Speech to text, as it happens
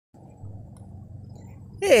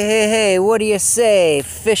Hey, what do you say?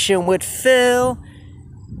 Fishing with Phil?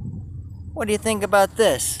 What do you think about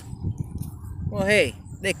this? Well, hey,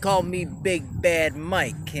 they call me Big Bad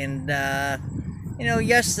Mike, and,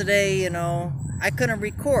 yesterday, I couldn't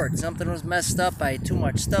record. Something was messed up. I had too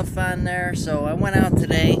much stuff on there, so I went out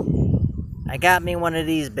today. I got me one of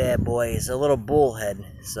these bad boys, a little bullhead.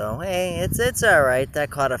 So, hey, it's alright. I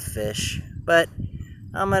caught a fish, but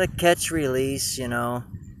I'm gonna catch release,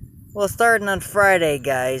 Well, starting on Friday,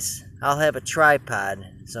 guys, I'll have a tripod.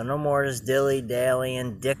 So no more just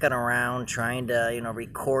dilly-dallying, dicking around, trying to,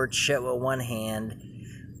 record shit with one hand.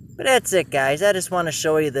 But that's it, guys. I just want to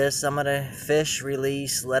show you this. I'm going to fish,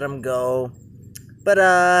 release, let them go. But,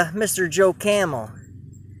 Mr. Joe Camel,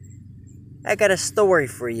 I got a story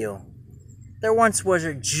for you. There once was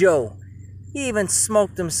a Joe. He even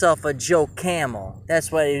smoked himself a Joe Camel.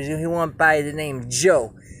 That's why he went by the name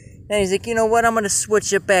Joe. And he's like, you know what, I'm going to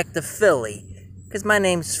switch it back to Philly. Because my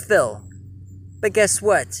name's Phil. But guess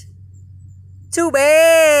what? Too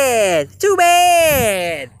bad! Too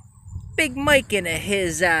bad! Big Mike in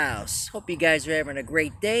his house. Hope you guys are having a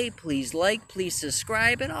great day. Please like, please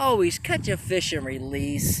subscribe, and always catch a fish and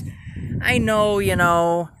release. I know,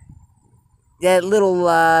 that little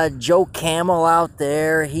Joe Camel out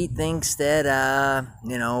there, he thinks that,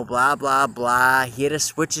 blah, blah, blah. He had to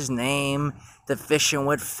switch his name to Fishing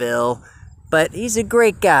with Phil. But he's a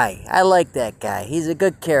great guy. I like that guy. He's a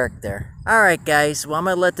good character. Alright, guys. Well, I'm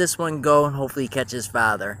going to let this one go and hopefully catch his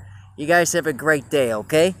father. You guys have a great day,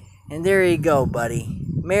 okay? And there you go, buddy.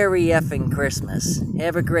 Merry effing Christmas.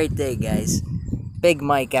 Have a great day, guys. Big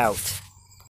Mike out.